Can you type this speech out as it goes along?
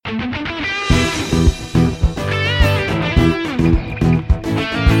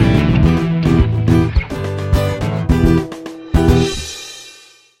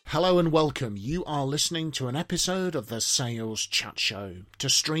Hello and welcome. You are listening to an episode of the Sales Chat Show. To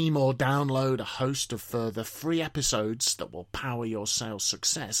stream or download a host of further free episodes that will power your sales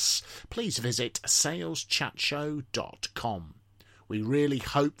success, please visit saleschatshow.com. We really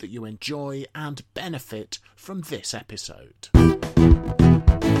hope that you enjoy and benefit from this episode.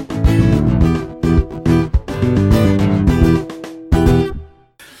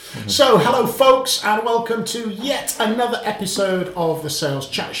 So, hello folks, and welcome to yet another episode of the Sales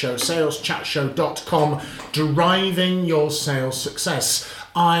Chat Show, saleschatshow.com, deriving your sales success.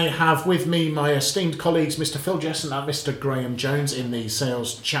 I have with me my esteemed colleagues, Mr. Phil Jesson and Mr. Graham Jones in the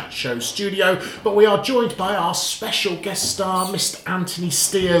Sales Chat Show studio, but we are joined by our special guest star, Mr. Anthony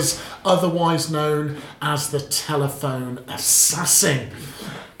Steers, otherwise known as the Telephone Assassin.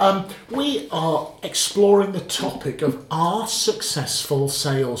 We are exploring the topic of, are successful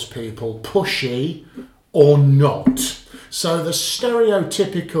salespeople pushy or not? So the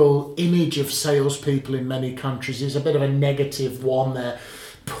stereotypical image of salespeople in many countries is a bit of a negative one. They're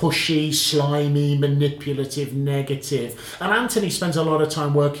pushy, slimy, manipulative, negative. And Anthony spends a lot of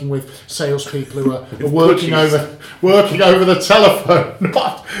time working with salespeople who are working over the telephone.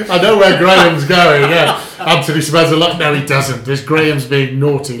 I know where Graham's going. Yeah, Anthony spends a lot. No, he doesn't. This Graham's being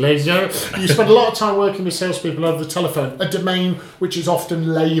naughty, ladies and gentlemen. You spend a lot of time working with salespeople over the telephone, a domain which is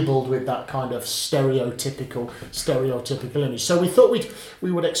often labelled with that kind of stereotypical image. So we thought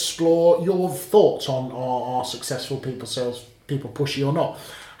we would explore your thoughts on are successful salespeople pushy or not.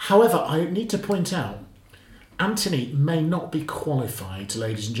 However, I need to point out, Anthony may not be qualified,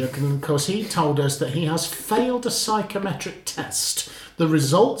 ladies and gentlemen, because he told us that he has failed a psychometric test, the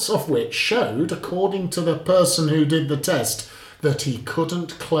results of which showed, according to the person who did the test, that he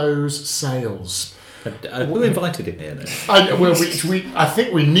couldn't close sales. Who invited him here then? I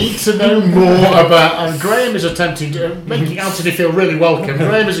think we need to know more about... And Graham is attempting to... making Anthony feel really welcome.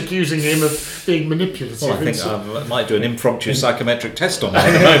 Graham is accusing him of being manipulative. Well, I think I might do an impromptu psychometric test on him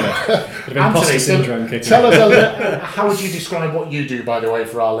at the moment. Anthony, syndrome tell us a little... How would you describe what you do, by the way,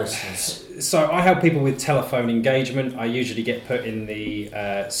 for our listeners? So I help people with telephone engagement. I usually get put in the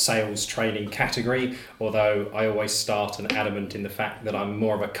sales training category, although I always start and adamant in the fact that I'm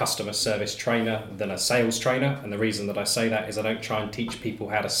more of a customer service trainer than a sales trainer. And the reason that I say that is I don't try and teach people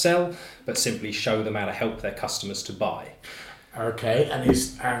how to sell, but simply show them how to help their customers to buy. Okay, and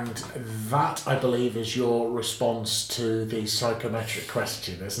that, I believe, is your response to the psychometric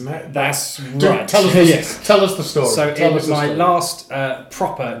question, isn't it? That's right. Tell us the story. So it was my last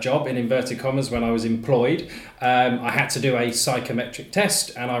proper job, in inverted commas, when I was employed. I had to do a psychometric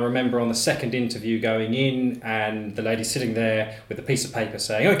test, and I remember on the second interview going in, and the lady sitting there with a piece of paper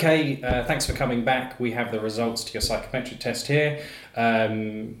saying, "Okay, thanks for coming back. We have the results to your psychometric test here.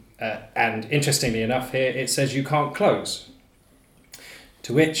 And interestingly enough, here it says you can't close."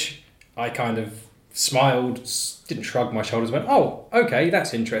 To which I kind of smiled, didn't shrug my shoulders, went, "Oh, okay,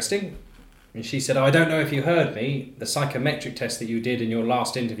 that's interesting." And she said, "I don't know if you heard me, the psychometric test that you did in your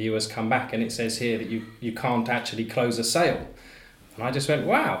last interview has come back and it says here that you can't actually close a sale." And I just went,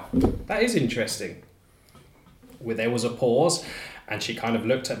 "Wow, that is interesting." There was a pause, and she kind of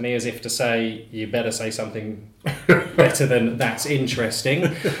looked at me as if to say, "You better say something better than that's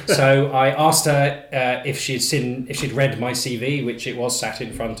interesting." So I asked her if she'd read my CV, which it was sat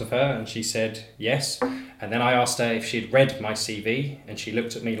in front of her, and she said yes. And then I asked her if she'd read my CV, and she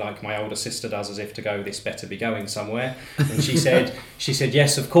looked at me like my older sister does, as if to go, "This better be going somewhere." And she said,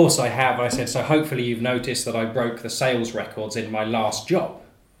 "Yes, of course I have." I said, "So hopefully you've noticed that I broke the sales records in my last job."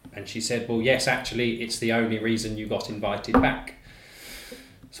 And she said, "Well, yes, actually, it's the only reason you got invited back."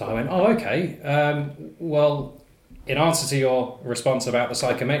 So I went, "Oh, okay. Well, in answer to your response about the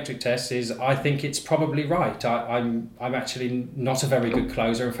psychometric test, is I think it's probably right. I'm actually not a very good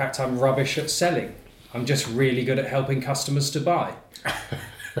closer. In fact, I'm rubbish at selling. I'm just really good at helping customers to buy."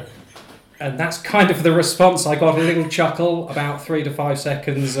 And that's kind of the response. I got a little chuckle, about 3 to 5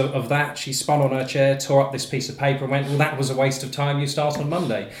 seconds of that. She spun on her chair, tore up this piece of paper and went, "Well, that was a waste of time. You start on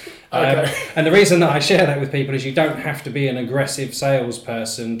Monday." Okay. And the reason that I share that with people is you don't have to be an aggressive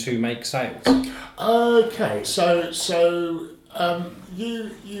salesperson to make sales. Okay, so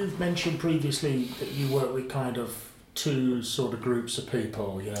you've mentioned previously that you work with kind of two sort of groups of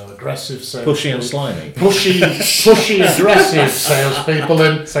people, aggressive salespeople. Pushy and slimy. Pushy, aggressive salespeople,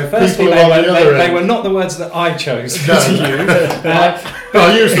 and so firstly, they were not the words that I chose to use.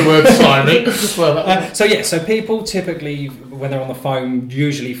 I used the word slimy. So people typically, when they're on the phone,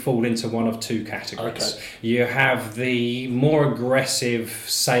 usually fall into one of two categories. Okay. You have the more aggressive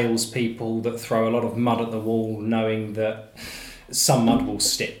salespeople that throw a lot of mud at the wall, knowing that some mud will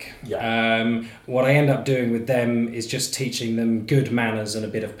stick. Yeah. What I end up doing with them is just teaching them good manners and a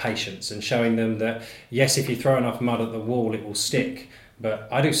bit of patience, and showing them that, yes, if you throw enough mud at the wall, it will stick. But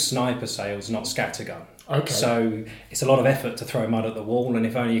I do sniper sales, not scattergun. Okay. So it's a lot of effort to throw mud at the wall, and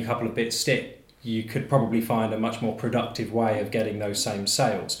if only a couple of bits stick, you could probably find a much more productive way of getting those same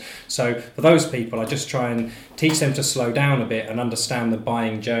sales. So for those people, I just try and teach them to slow down a bit and understand the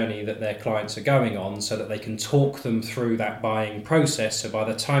buying journey that their clients are going on, so that they can talk them through that buying process. So by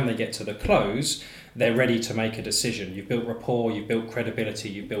the time they get to the close, they're ready to make a decision. You've built rapport, you've built credibility,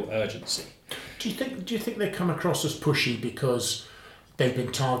 you've built urgency. Do you think they come across as pushy because they've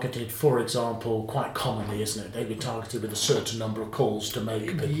been targeted, for example, quite commonly, isn't it? They've been targeted with a certain number of calls to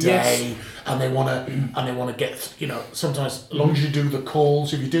make per day, and they want to get, sometimes as long as you do the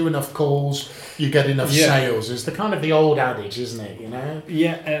calls, if you do enough calls, you get enough sales. It's the kind of the old adage, isn't it?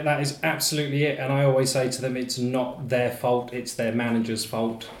 Yeah, that is absolutely it. And I always say to them, it's not their fault, it's their manager's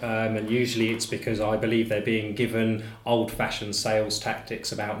fault. And usually it's because I believe they're being given old-fashioned sales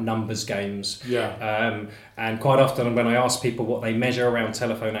tactics about numbers games. Yeah. And quite often when I ask people what they measure around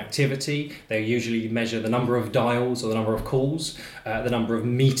telephone activity, they usually measure the number of dials or the number of calls, the number of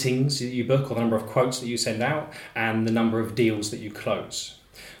meetings that you book or the number of quotes that you send out, and the number of deals that you close,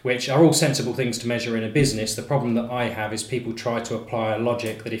 which are all sensible things to measure in a business. The problem that I have is people try to apply a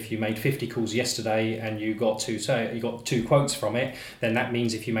logic that if you made 50 calls yesterday and you got two quotes from it, then that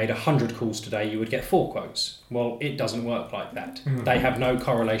means if you made 100 calls today, you would get 4 quotes. Well, it doesn't work like that. They have no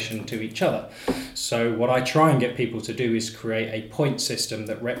correlation to each other. So what I try and get people to do is create a point system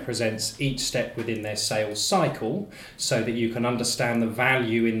that represents each step within their sales cycle, so that you can understand the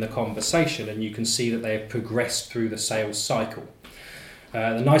value in the conversation and you can see that they have progressed through the sales cycle.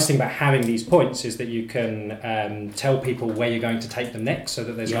 The nice thing about having these points is that you can tell people where you're going to take them next, so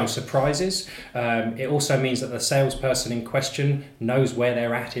that there's no surprises. It also means that the salesperson in question knows where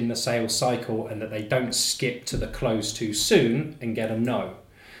they're at in the sales cycle, and that they don't skip to the close too soon and get a no.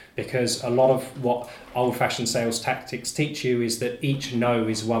 Because a lot of what old-fashioned sales tactics teach you is that each no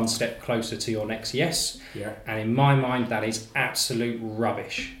is one step closer to your next yes. Yeah. And in my mind, that is absolute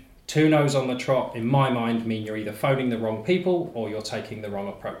rubbish. 2 no's on the trot, in my mind, mean you're either phoning the wrong people or you're taking the wrong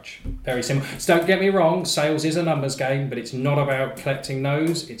approach. Very simple. So don't get me wrong, sales is a numbers game, but it's not about collecting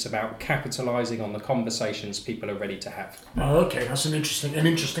no's, it's about capitalising on the conversations people are ready to have. Oh, okay, that's an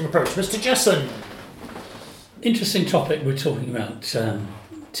interesting approach. Mr. Jesson. Interesting topic we're talking about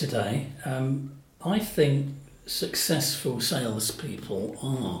today. I think successful salespeople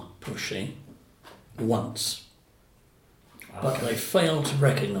are pushy once. But they fail to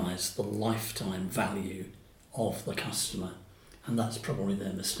recognise the lifetime value of the customer, and that's probably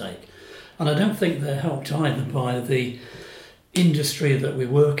their mistake. And I don't think they're helped either by the industry that we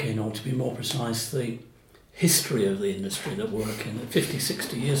work in, or to be more precise, the history of the industry that we work in. 50,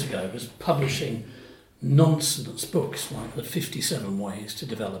 60 years ago was publishing nonsense books like the 57 Ways to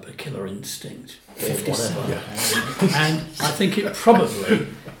Develop a Killer Instinct or whatever. Yeah. And I think it probably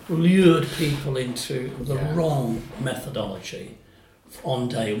lured people into the wrong methodology on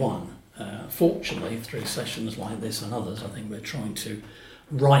day one. Fortunately, through sessions like this and others, I think we're trying to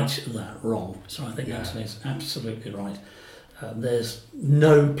right that wrong. So I think Anthony's absolutely right. There's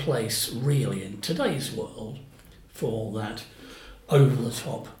no place really in today's world for that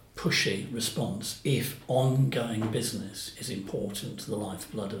over-the-top pushy response if ongoing business is important to the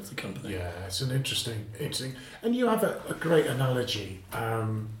lifeblood of the company. Yeah, it's an interesting, and you have a great analogy.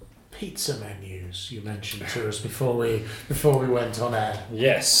 Pizza menus you mentioned to us before we went on air.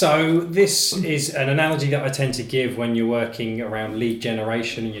 Yes, so this is an analogy that I tend to give when you're working around lead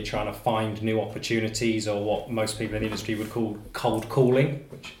generation and you're trying to find new opportunities, or what most people in the industry would call cold calling,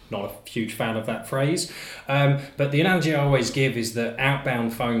 which not a huge fan of that phrase. But the analogy I always give is that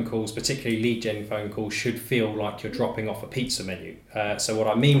outbound phone calls, particularly lead gen phone calls, should feel like you're dropping off a pizza menu. So what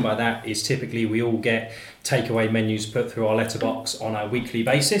I mean by that is typically we all get takeaway menus put through our letterbox on a weekly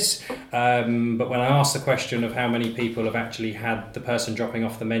basis. But when I ask the question of how many people have actually had the person dropping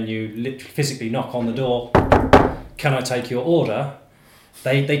off the menu physically knock on the door, "Can I take your order?"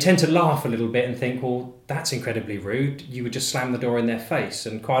 They tend to laugh a little bit and think, well, that's incredibly rude. You would just slam the door in their face.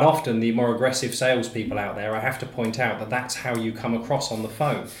 And quite often, the more aggressive salespeople out there, I have to point out that that's how you come across on the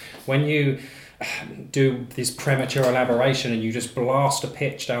phone. When you do this premature elaboration and you just blast a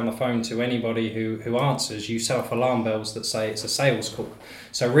pitch down the phone to anybody who answers, you set off alarm bells that say it's a sales call.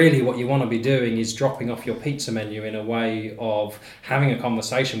 So really what you want to be doing is dropping off your pizza menu in a way of having a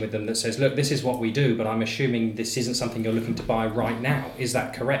conversation with them that says, look, this is what we do, but I'm assuming this isn't something you're looking to buy right now. Is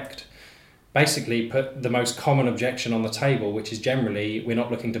that correct? Basically put the most common objection on the table, which is generally, we're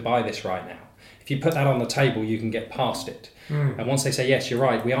not looking to buy this right now. If you put that on the table, you can get past it. And once they say, yes, you're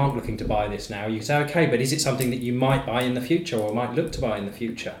right, we aren't looking to buy this now, you say, okay, but is it something that you might buy in the future or might look to buy in the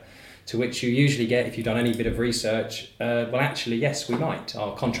future? To which you usually get, if you've done any bit of research, well, actually, yes, we might.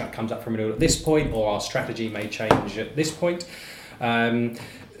 Our contract comes up for renewal at this point, or our strategy may change at this point.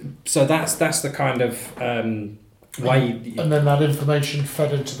 So that's the kind of way. And then that information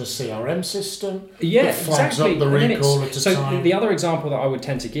fed into the CRM system. Yeah, that flags exactly. up the recall at a so time. The other example that I would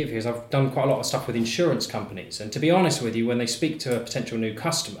tend to give here is I've done quite a lot of stuff with insurance companies, and to be honest with you, when they speak to a potential new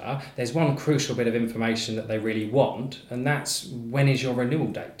customer, there's one crucial bit of information that they really want, and that's when is your renewal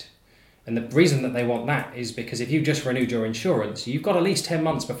date. And the reason that they want that is because if you've just renewed your insurance, you've got at least 10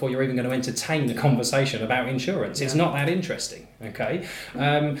 months before you're even going to entertain the conversation about insurance. It's not that interesting, okay?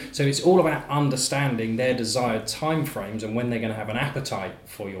 So it's all about understanding their desired timeframes and when they're going to have an appetite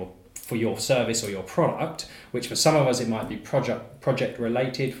for your service or your product, which for some of us it might be project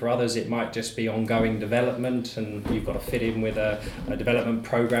related, for others it might just be ongoing development and you've got to fit in with a development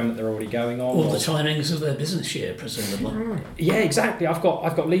program that they're already going on. Or the timings of their business year, presumably. Yeah, exactly. I've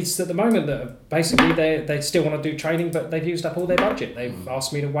got leads at the moment that are basically they still want to do training, but they've used up all their budget. They've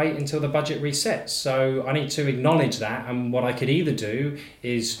asked me to wait until the budget resets. So I need to acknowledge that, and what I could either do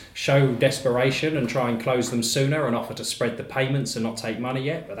is show desperation and try and close them sooner and offer to spread the payments and not take money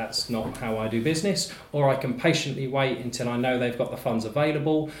yet, but that's not how I do business, or I can patiently wait until I know they've got the funds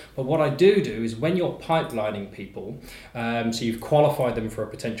available. But what I do is when you're pipelining people, so you've qualified them for a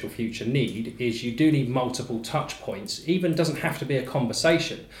potential future need, is you do need multiple touch points. Even doesn't have to be a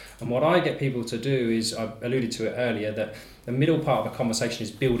conversation. And what I get people to do is, I alluded to it earlier, that the middle part of a conversation is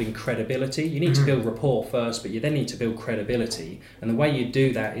building credibility. You need to build rapport first, but you then need to build credibility. And the way you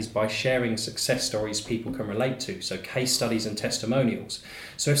do that is by sharing success stories people can relate to, so case studies and testimonials.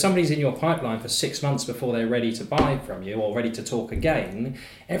 So if somebody's in your pipeline for 6 months before they're ready to buy from you or ready to talk again,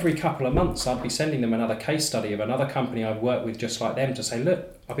 every couple of months I'd be sending them another case study of another company I've worked with just like them to say,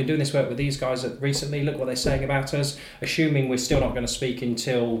 look, I've been doing this work with these guys recently, look what they're saying about us, assuming we're still not going to speak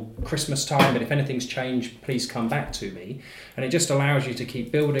until Christmas time, but if anything's changed, please come back to me. And it just allows you to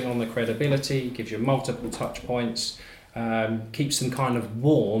keep building on the credibility, gives you multiple touch points, keeps them kind of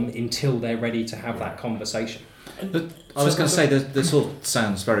warm until they're ready to have that conversation. I was going to say, this all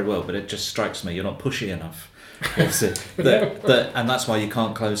sounds very well, but it just strikes me you're not pushy enough. And that's why you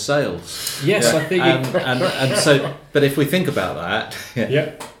can't close sales. Yes, I think. And so, but if we think about that,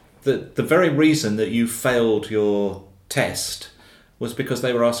 the very reason that you failed your test was because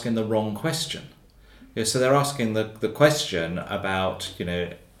they were asking the wrong question. So they're asking the question about,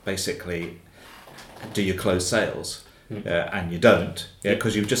 basically, do you close sales? And you don't,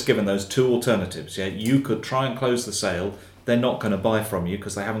 because you've just given those two alternatives. You could try and close the sale, they're not going to buy from you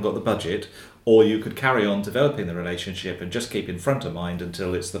because they haven't got the budget, or you could carry on developing the relationship and just keep in front of mind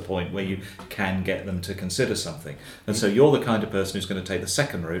until it's the point where you can get them to consider something. And so you're the kind of person who's going to take the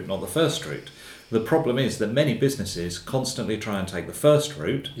second route, not the first route. The problem is that many businesses constantly try and take the first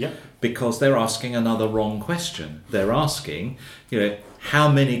route because they're asking another wrong question. They're asking,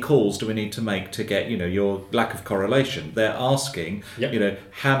 how many calls do we need to make to get, your lack of correlation? They're asking,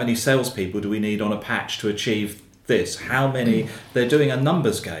 how many salespeople do we need on a patch to achieve this? How many? They're doing a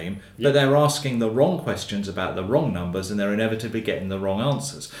numbers game, but they're asking the wrong questions about the wrong numbers, and they're inevitably getting the wrong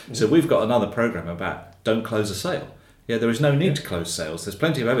answers. So we've got another program about don't close a sale. There is no need to close sales. There's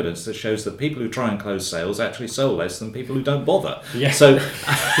plenty of evidence that shows that people who try and close sales actually sell less than people who don't bother. So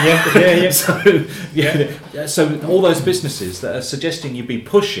all those businesses that are suggesting you be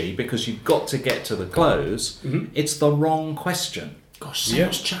pushy because you've got to get to the close, it's the wrong question. Gosh,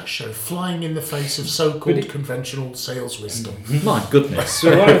 Sales Chat Show flying in the face of so-called conventional sales wisdom. My goodness.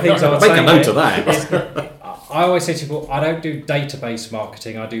 So one of the things I would make say a note of that. I always say to people, I don't do database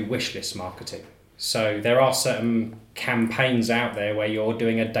marketing, I do wish list marketing. So there are certain campaigns out there where you're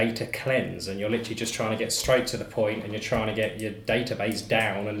doing a data cleanse and you're literally just trying to get straight to the point and you're trying to get your database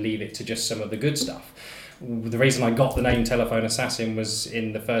down and leave it to just some of the good stuff. The reason I got the name Telephone Assassin was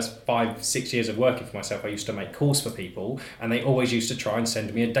in the first 5-6 years of working for myself, I used to make calls for people and they always used to try and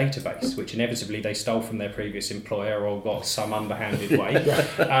send me a database, which inevitably they stole from their previous employer or got some underhanded way.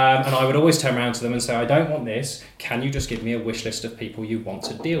 And I would always turn around to them and say, I don't want this. Can you just give me a wish list of people you want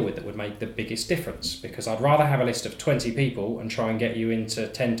to deal with that would make the biggest difference? Because I'd rather have a list of 20 people and try and get you into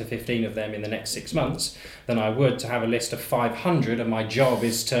 10 to 15 of them in the next 6 months than I would to have a list of 500 and my job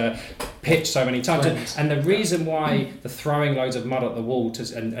is to pitch so many times. And the reason why the throwing loads of mud at the wall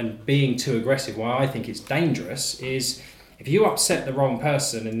and being too aggressive, why I think it's dangerous, is if you upset the wrong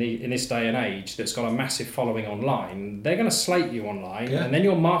person in this day and age that's got a massive following online, they're going to slate you online, and then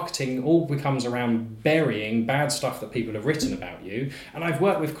your marketing all becomes around burying bad stuff that people have written about you. And I've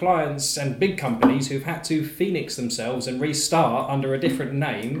worked with clients and big companies who've had to phoenix themselves and restart under a different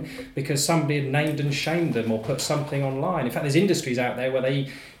name because somebody had named and shamed them or put something online. In fact, there's industries out there where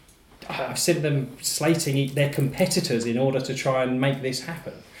I've seen them slating their competitors in order to try and make this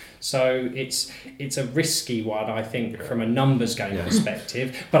happen. So it's a risky one, I think, from a numbers game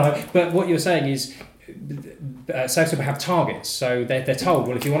perspective. But what you're saying is salespeople have targets. So they're told,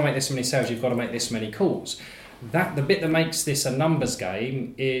 well, if you want to make this many sales, you've got to make this many calls. The bit that makes this a numbers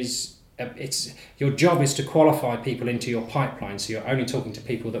game is your job is to qualify people into your pipeline, so you're only talking to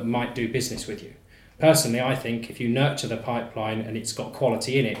people that might do business with you. Personally, I think if you nurture the pipeline and it's got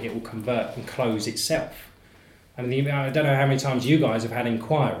quality in it, it will convert and close itself. I mean, I don't know how many times you guys have had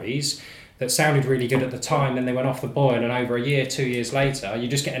inquiries that sounded really good at the time, then they went off the boil, and over a year, 2 years later, you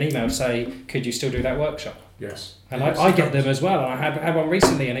just get an email to say, could you still do that workshop? Yes. And I get them as well, and I had one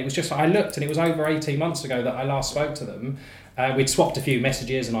recently, and it was just, I looked, and it was over 18 months ago that I last spoke to them. We'd swapped a few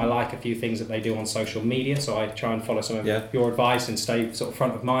messages, and I like a few things that they do on social media, so I try and follow some of your advice and stay sort of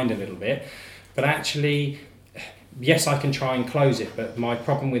front of mind a little bit. But actually, yes, I can try and close it, but my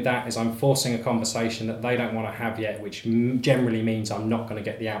problem with that is I'm forcing a conversation that they don't want to have yet, which generally means I'm not going to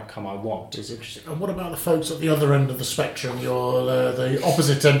get the outcome I want. It's interesting. And what about the folks at the other end of the spectrum? You're the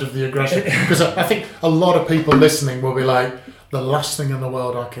opposite end of the aggression. Because I think a lot of people listening will be like, the last thing in the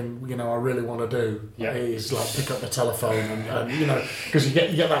world I really want to do is like pick up the telephone and because you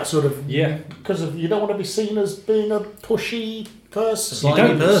get that sort of because you don't want to be seen as being a pushy person. It's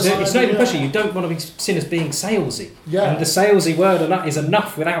not even pushy. You don't want to be seen as being salesy. Yeah. And the salesy word is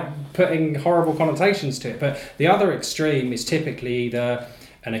enough without putting horrible connotations to it. But the other extreme is typically either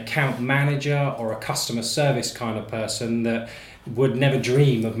an account manager or a customer service kind of person that would never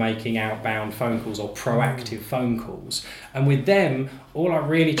dream of making outbound phone calls or proactive phone calls. And with them, all I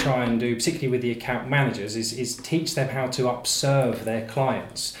really try and do, particularly with the account managers, is teach them how to upserve their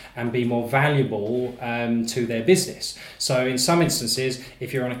clients and be more valuable to their business. So in some instances,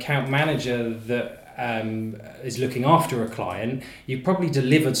 if you're an account manager that is looking after a client, you've probably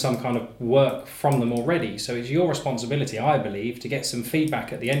delivered some kind of work from them already. So it's your responsibility, I believe, to get some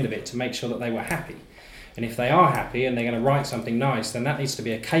feedback at the end of it to make sure that they were happy. And if they are happy and they're going to write something nice, then that needs to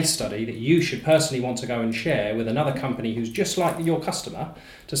be a case study that you should personally want to go and share with another company who's just like your customer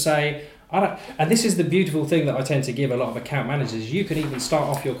to say, and this is the beautiful thing that I tend to give a lot of account managers. You can even start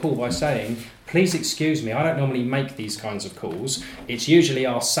off your call by saying, please excuse me, I don't normally make these kinds of calls. It's usually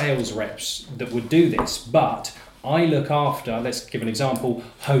our sales reps that would do this, but I look after, let's give an example,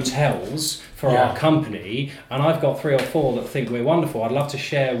 hotels for our company, and I've got 3 or 4 that think we're wonderful. I'd love to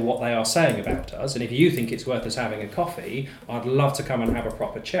share what they are saying about us, and if you think it's worth us having a coffee, I'd love to come and have a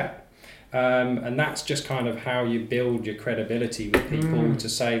proper chat. And that's just kind of how you build your credibility with people to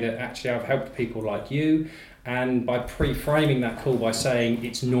say that actually I've helped people like you. And by pre-framing that call by saying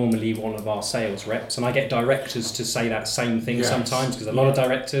it's normally one of our sales reps, and I get directors to say that same thing sometimes, because a lot of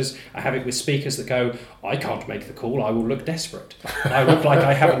directors, I have it with speakers that go, I can't make the call, I will look desperate. I look like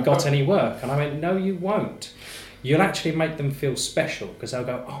I haven't got any work. And I went, no, you won't. You'll actually make them feel special, because they'll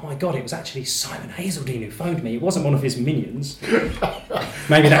go, oh my God, it was actually Simon Hazeldine who phoned me. It wasn't one of his minions.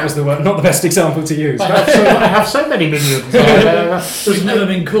 Maybe that was not the best example to use. I have so many minions. We've never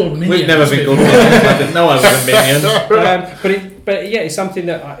been called minions. We've never been called minions. I didn't know I was a minion. But it's something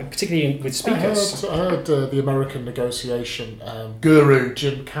that, particularly with speakers. I heard the American negotiation guru,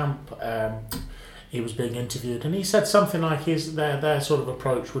 Jim Camp, he was being interviewed, and he said something like their sort of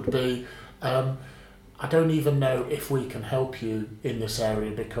approach would be, I don't even know if we can help you in this area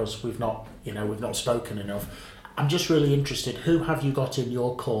because we've not spoken enough. I'm just really interested, who have you got in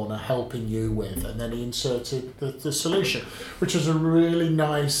your corner helping you with? And then he inserted the solution, which is a really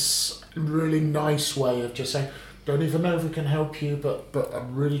nice way of just saying, don't even know if we can help you, but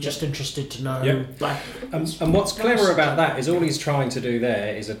I'm really just interested to know. Yep. And what's clever about that is all he's trying to do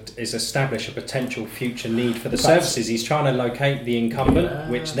there is establish a potential future need for the services. He's trying to locate the incumbent,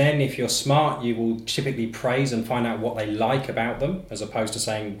 which then, if you're smart, you will typically praise and find out what they like about them, as opposed to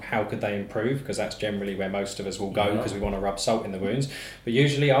saying how could they improve, because that's generally where most of us will go, because we want to rub salt in the wounds. But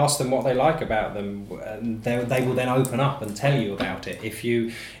usually ask them what they like about them, and they will then open up and tell you about it. If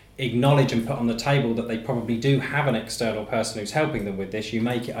you acknowledge and put on the table that they probably do have an external person who's helping them with this, you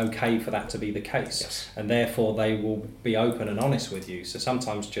make it okay for that to be the case, and therefore they will be open and honest with you. So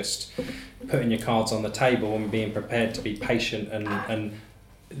sometimes just putting your cards on the table and being prepared to be patient and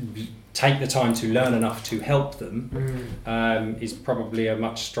take the time to learn enough to help them is probably a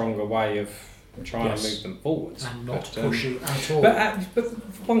much stronger way of trying to move them forwards. And not pushy at all. But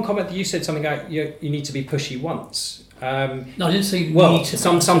one comment that you said something about you need to be pushy once. No, I didn't say you well, need to.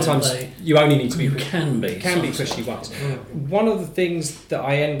 sometimes you only need to be. You can be Pushy once. One of the things that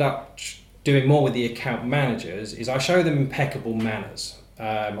I end up doing more with the account managers is I show them impeccable manners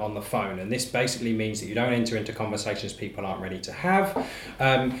on the phone, and this basically means that you don't enter into conversations people aren't ready to have.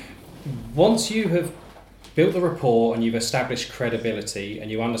 Once you have built the rapport and you've established credibility and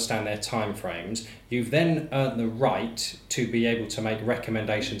you understand their timeframes, you've then earned the right to be able to make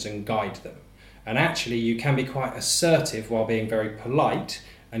recommendations and guide them. And actually you can be quite assertive while being very polite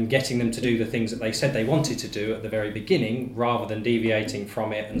and getting them to do the things that they said they wanted to do at the very beginning, rather than deviating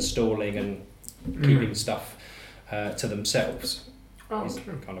from it and stalling and keeping stuff to themselves. Oh,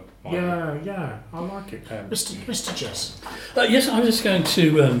 kind of yeah, I like it. Mr. Jess. Yes, I was just going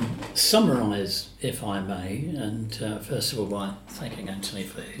to summarise, if I may, and first of all by thanking Anthony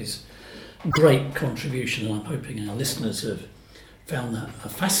for his great contribution, and I'm hoping our listeners have found that a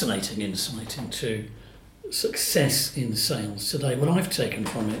fascinating insight into success in sales today. What I've taken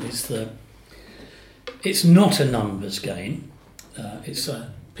from it is that it's not a numbers game, it's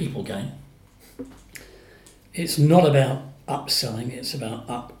a people game. It's not about upselling, it's about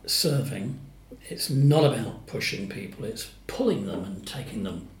upserving. It's not about pushing people, it's pulling them and taking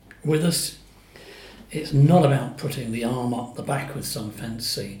them with us. It's not about putting the arm up the back with some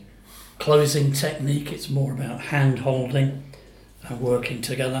fancy closing technique, it's more about hand holding and working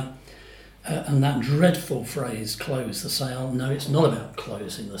together. And that dreadful phrase, close the sale, no, it's not about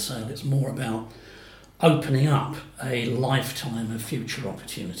closing the sale, it's more about opening up a lifetime of future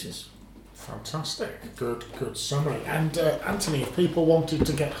opportunities. Fantastic, good summary. And Anthony, if people wanted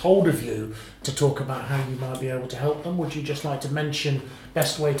to get hold of you to talk about how you might be able to help them, would you just like to mention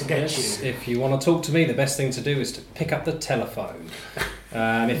best way to get you? If you want to talk to me, the best thing to do is to pick up the telephone.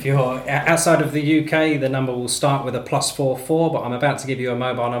 If you're outside of the UK, the number will start with a +44, but I'm about to give you a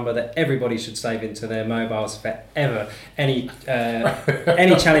mobile number that everybody should save into their mobiles forever. Any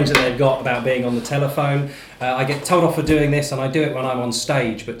challenge that they've got about being on the telephone. I get told off for doing this, and I do it when I'm on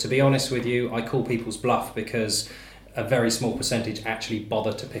stage, but to be honest with you, I call people's bluff because a very small percentage actually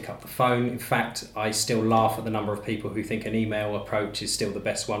bother to pick up the phone. In fact, I still laugh at the number of people who think an email approach is still the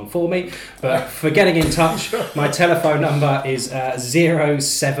best one for me. But for getting in touch, my telephone number is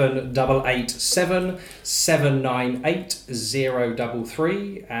 07887 798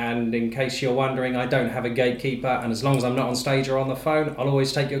 033. And in case you're wondering, I don't have a gatekeeper, and as long as I'm not on stage or on the phone, I'll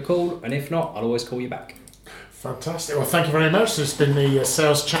always take your call, and if not, I'll always call you back. Fantastic. Well, thank you very much. This has been the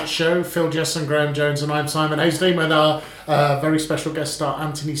Sales Chat Show. Phil Jesson, Graham Jones, and I'm Simon Hasleem with our very special guest star,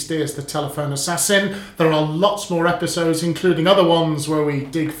 Anthony Steers, the telephone assassin. There are lots more episodes, including other ones where we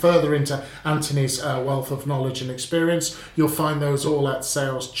dig further into Anthony's wealth of knowledge and experience. You'll find those all at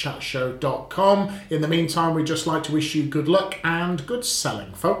saleschatshow.com. In the meantime, we'd just like to wish you good luck and good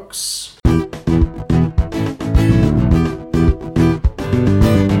selling, folks.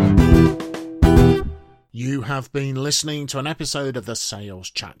 You have been listening to an episode of the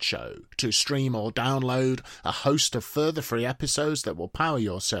Sales Chat Show. To stream or download a host of further free episodes that will power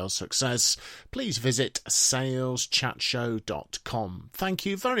your sales success, please visit saleschatshow.com. Thank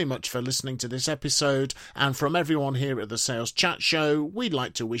you very much for listening to this episode, and from everyone here at the Sales Chat Show, we'd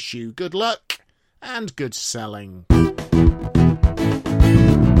like to wish you good luck and good selling.